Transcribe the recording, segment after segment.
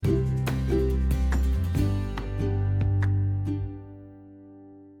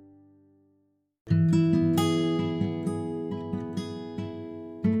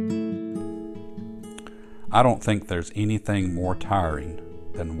I don't think there's anything more tiring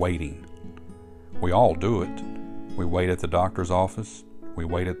than waiting. We all do it. We wait at the doctor's office. We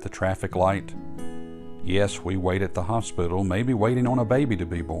wait at the traffic light. Yes, we wait at the hospital, maybe waiting on a baby to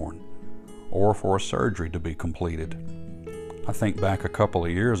be born, or for a surgery to be completed. I think back a couple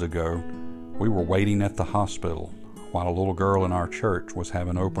of years ago, we were waiting at the hospital while a little girl in our church was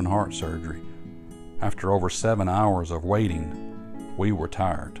having open heart surgery. After over 7 hours of waiting, we were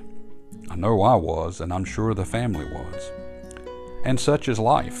tired. I know I was, and I'm sure the family was. And such is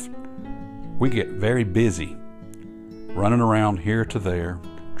life. We get very busy, running around here to there,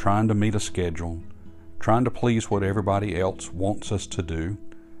 trying to meet a schedule, trying to please what everybody else wants us to do,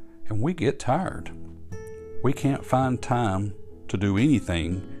 and we get tired. We can't find time to do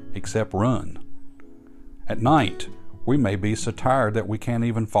anything except run. At night, we may be so tired that we can't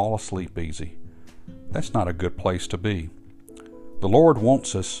even fall asleep easy. That's not a good place to be. The Lord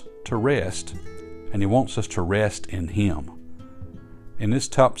wants us to rest, and He wants us to rest in Him. In this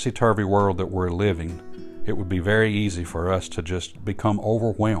topsy-turvy world that we're living, it would be very easy for us to just become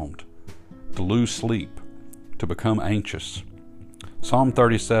overwhelmed, to lose sleep, to become anxious. Psalm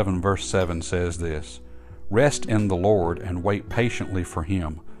 37 verse 7 says this, "Rest in the Lord and wait patiently for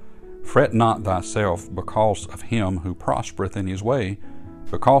Him. Fret not thyself because of him who prospereth in his way,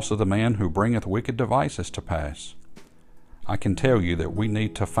 because of the man who bringeth wicked devices to pass." I can tell you that we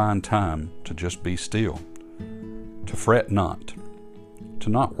need to find time to just be still, to fret not, to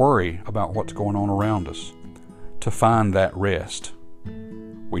not worry about what's going on around us, to find that rest.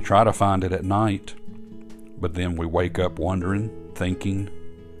 We try to find it at night, but then we wake up wondering, thinking,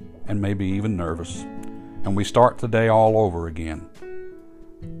 and maybe even nervous, and we start the day all over again.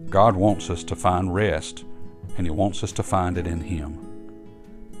 God wants us to find rest, and He wants us to find it in Him.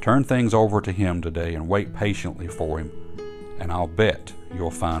 Turn things over to Him today and wait patiently for Him, and I'll bet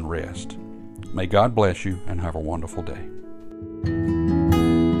you'll find rest. May God bless you and have a wonderful day.